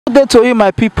Good day to you,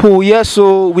 my people. Yes,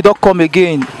 so we don't come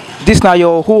again. This now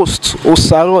your host,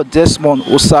 Osaro Desmond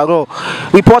Osaro,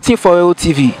 reporting for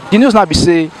LTV. The news now be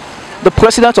say the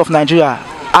president of Nigeria,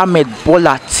 Ahmed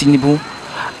Bola Tinubu,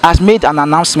 has made an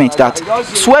announcement that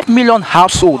 12 million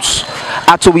households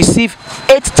are to receive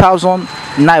 8,000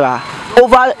 naira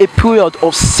over a period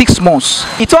of 6 months.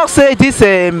 He talks say this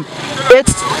 8,000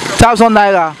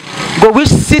 naira go reach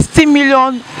 60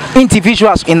 million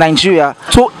individuals in Nigeria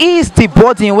to ease the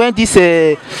burden when this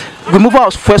removal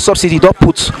of fuel subsidy don't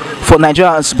put for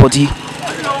Nigerians' body.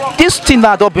 This thing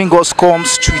now don't bring us come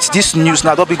streets, this news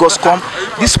now don't bring us come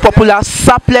this popular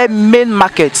supply main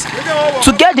market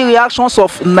to get the reactions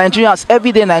of Nigerians,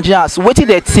 everyday Nigerians. What do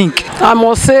they think? I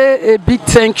must say a big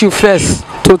thank you first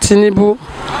to Tinubu.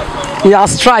 He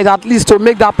has tried at least to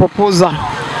make that proposal.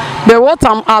 But what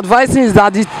I'm advising is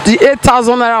that the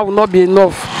 8,000 naira will not be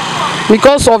enough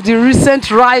because of the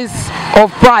recent rise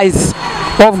of price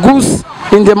of goods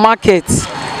in the market.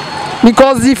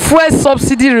 Because the fuel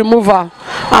subsidy removal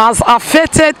has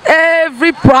affected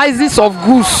every prices of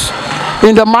goods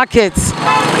in the market.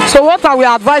 So what I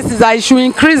will advise is that he should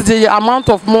increase the amount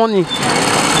of money,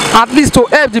 at least to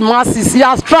help the masses. He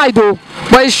has tried though,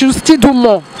 but he should still do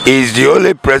more. He's the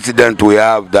only president we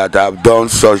have that have done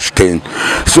such thing.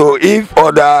 So if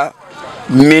other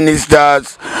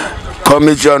ministers,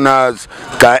 commissioners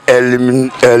can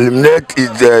eliminate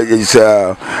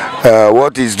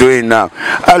what he's doing now,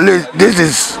 at least this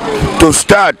is to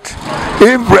start.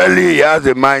 If really he has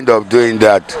a mind of doing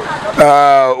that,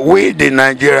 we the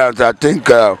Nigerians, I think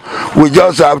we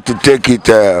just have to take it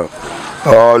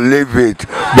or leave it.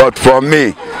 But for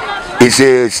me, it's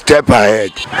a step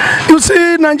ahead. You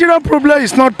see, Nigerian problem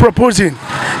is not proposing,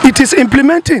 it is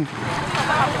implementing.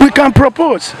 We can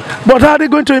propose, but how are they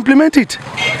going to implement it?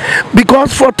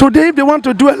 Because for today, if they want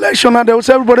to do election, and they will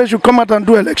say everybody should come out and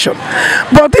do election.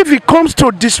 But if it comes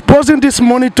to disposing this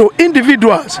money to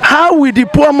individuals, how will the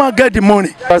poor man get the money?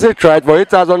 I say tried for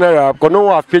 8,000 naira because no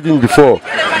one has paid in before.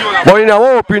 But in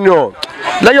our opinion,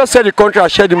 let us say the country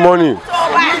has shared the money.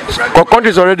 The country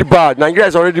is already bad. Nigeria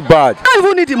is already bad. We don't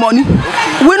even need the money.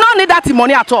 We don't need that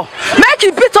money at all. Make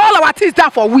it beat all our things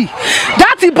down for we.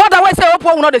 That is border where say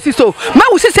open, we not the see so.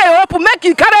 Make we say open, make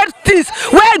it carry things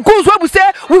where goods where we say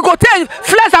we go take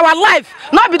flex our life.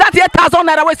 Not be that 8,000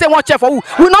 naira we say one check for we.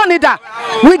 We don't need that.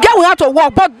 We have to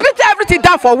work, but beat everything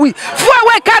down for we. Fuel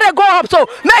we carry go up, so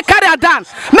make carry down.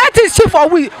 Make things cheap for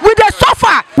we. We dey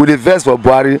suffer. We dey vex for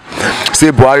Buhari,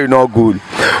 say Buhari not good.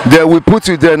 Then we put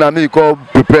you there and you call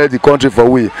prepare the country for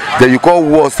we. Then you call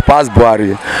worse past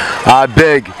Buhari. I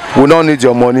beg, we don't need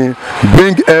your money.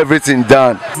 Bring everything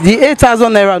down. The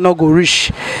 8,000 naira not go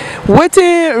reach.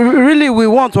 Waiting really we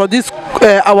want for this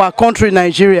our country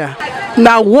Nigeria.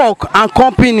 Now work and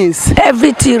companies.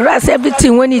 Everything, rest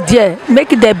everything when it's there.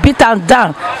 Make it the beat and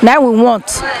down. Now we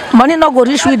want. Money not go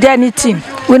reach with anything.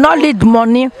 We not need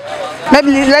money.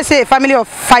 Maybe let's say a family of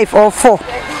 5 or 4.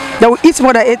 They will eat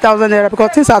more than 8,000 naira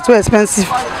because things are too expensive.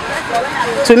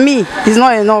 To me, it's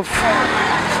not enough.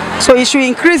 So you should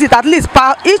increase it, at least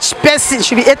per each person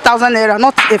should be 8,000 naira,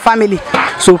 not a family.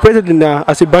 So President,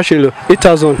 as a bachelor,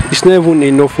 8,000 is not even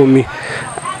enough for me.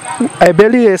 I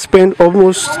barely spend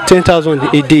almost 10,000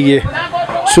 a day here.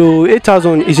 So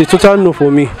 8,000 is a total no for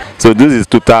me. So this is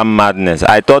total madness.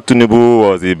 I thought Tinubu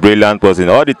was a brilliant person.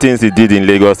 All the things he did in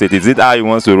Lagos State, is it how he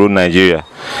wants to rule Nigeria?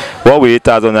 What will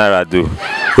 8,000 naira do?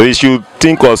 So he should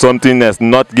think of something else,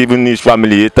 not giving each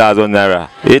family 8,000 naira.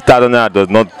 8,000 naira does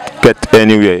not get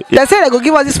anywhere. They say they go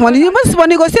give us this money. This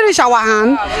money go still reach our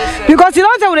hand. Because you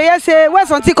don't tell they say where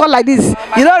something called like this.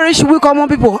 You don't reach we common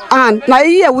people hand. Now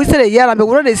here we say the year and we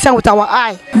already see with our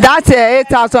eye. That's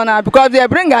 8,000 naira because they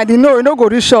bring and they know you no go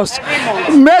reach us.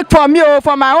 Make for me or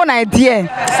for my own idea.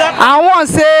 I want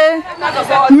to say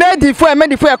make the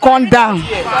fuel come down.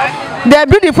 They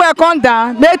bring the fuel come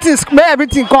down, make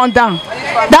everything come down.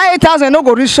 That 8,000 no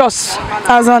go reach us.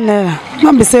 1,000 naira.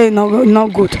 Not be saying no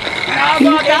good.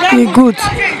 It's good,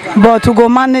 but to go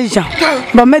manage them.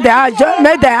 But make they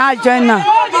join now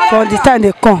for the time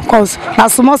they come. Cause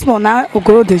as small now we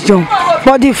go the job.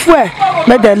 But the fuel,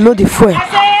 make they load the fuel.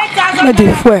 Make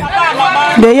the fuel.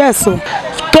 They yes so.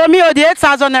 To me, the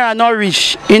 8,000 naira not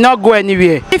reach, it not go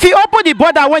anywhere. If he open the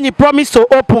border when he promised to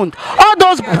open, all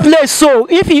those places, so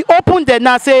if he open them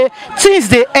now, say things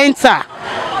they enter,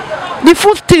 the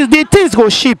food things, the things go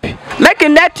cheap. Make a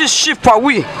net is cheap for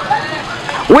we.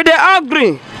 We they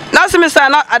agree. Now see me say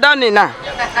I don't need now.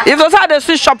 If those are the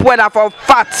see shop weather for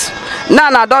fat, now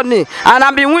I don't need. And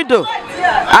I'm being widow.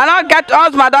 I don't get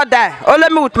husband don't die. Only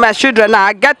me with my children now.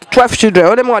 I get 12 children.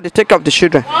 Only me want to take care of the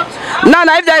children. Now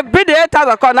if they bring the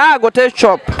 8,000 come, now I go take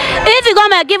chop. If you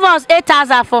come and give us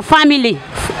 8,000 for family,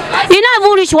 you not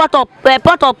even reach what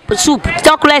pot of soup.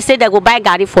 Talk less say they go buy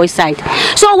garri for inside.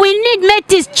 So we need make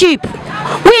this cheap.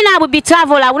 We now will be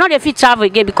travel. I will not fit travel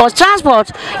again because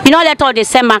transport, you know, let all the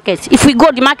same market. If we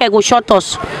go, the market go short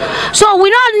us. So we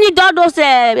don't need all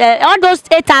those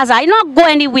 8,000. You not go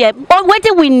anywhere. But what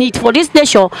do we need for this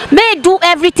nation? May do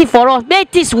everything for us. May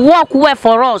this work well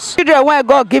for us. Children when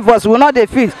God give us, we not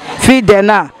feed them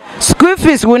now. School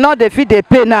fees will not defeat the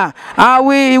pay now,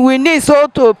 and we need so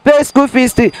to pay school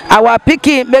fees to our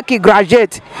pikin, make it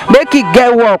graduate, make it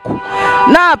get work.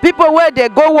 Now people where they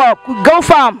go work, go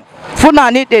farm,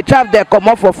 Fulani they travel, they come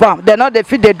up for farm, they not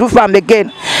defeat, they do farm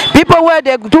again. People where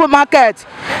they do market,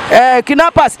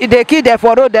 kidnappers they kill them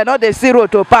for road, they not the see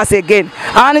road to pass again.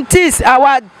 And this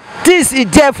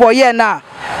is there for year now.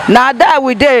 Now that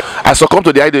we did. I succumb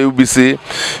to the idea of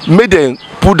UBC, made them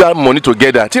put that money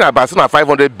together. I think about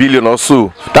 500 billion or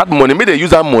so. That money, made them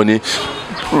use that money,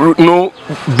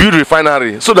 build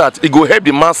refinery so that it will help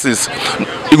the masses.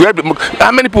 It will help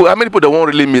how many people they won't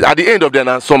really meet at the end of the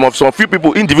night. Some few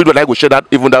people individual like go share that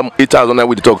even that 8,000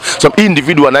 with the talk. Some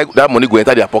individual like that money go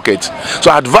enter their pocket.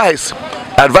 So advise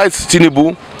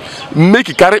Tinubu, make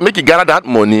it gather that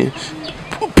money.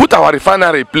 Put our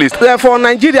refinery place. For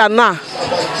Nigeria now,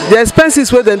 the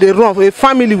expenses where they run for a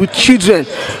family with children,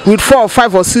 with 4 or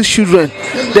 5 or 6 children,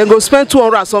 they go spend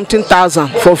 200-something thousand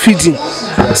for feeding.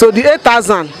 So the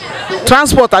 8,000,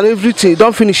 transport and everything,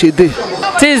 don't finish a day.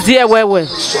 Things there well.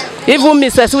 Even me,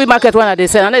 we market when they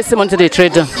sell, and they see money to the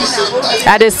trader,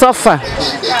 and they suffer.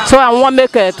 So I want to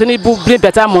make Tinubu bring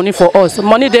better money for us.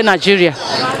 Money in Nigeria.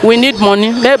 We need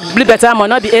money. Bring better money,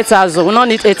 not be 8,000. We don't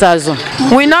need 8,000.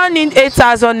 We don't need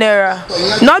 8,000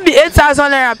 naira. Not be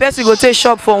 8,000 naira. Person go take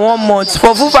shop for 1 month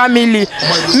for full family.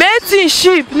 Make things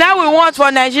cheap. Now we want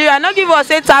for Nigeria. Not give us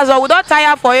 8,000. We don't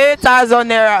tire for 8,000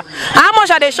 naira. How much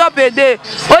are they shop a day?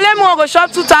 Only more go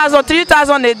shop 2,000,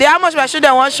 3,000 a day. How much should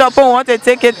they want shop and want to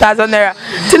take 8,000 naira?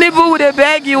 Tinubu would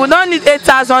beg you. We don't need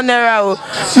 8,000 naira.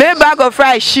 Make bag of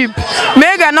rice cheap.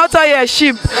 Make not all your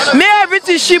cheap. Make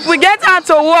everything cheap. We get out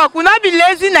to work. We not be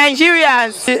lazy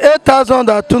Nigerians. The 8,000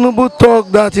 that Tinubu talk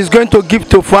that is going to give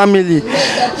to family,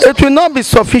 it will not be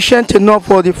sufficient enough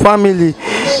for the family.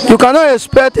 You cannot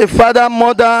expect a father,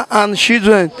 mother, and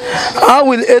children. How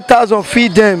will 8,000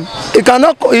 feed them?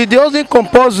 It doesn't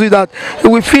compulsory that it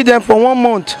will feed them for 1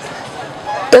 month.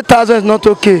 8,000 is not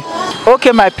okay.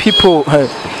 Okay, my people.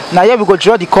 Now here we go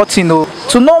draw the curtain.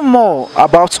 To know more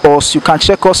about us, you can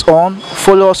check us on,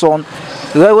 follow us on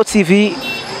Rero TV,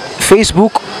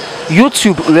 Facebook,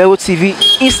 YouTube Rero TV,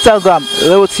 Instagram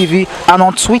Rero TV, and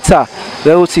on Twitter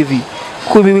Rero TV.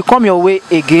 Could we come your way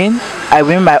again? I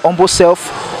remain my humble self,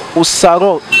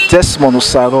 Osaro Desmond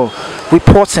Osaro,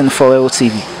 reporting for Rero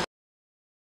TV.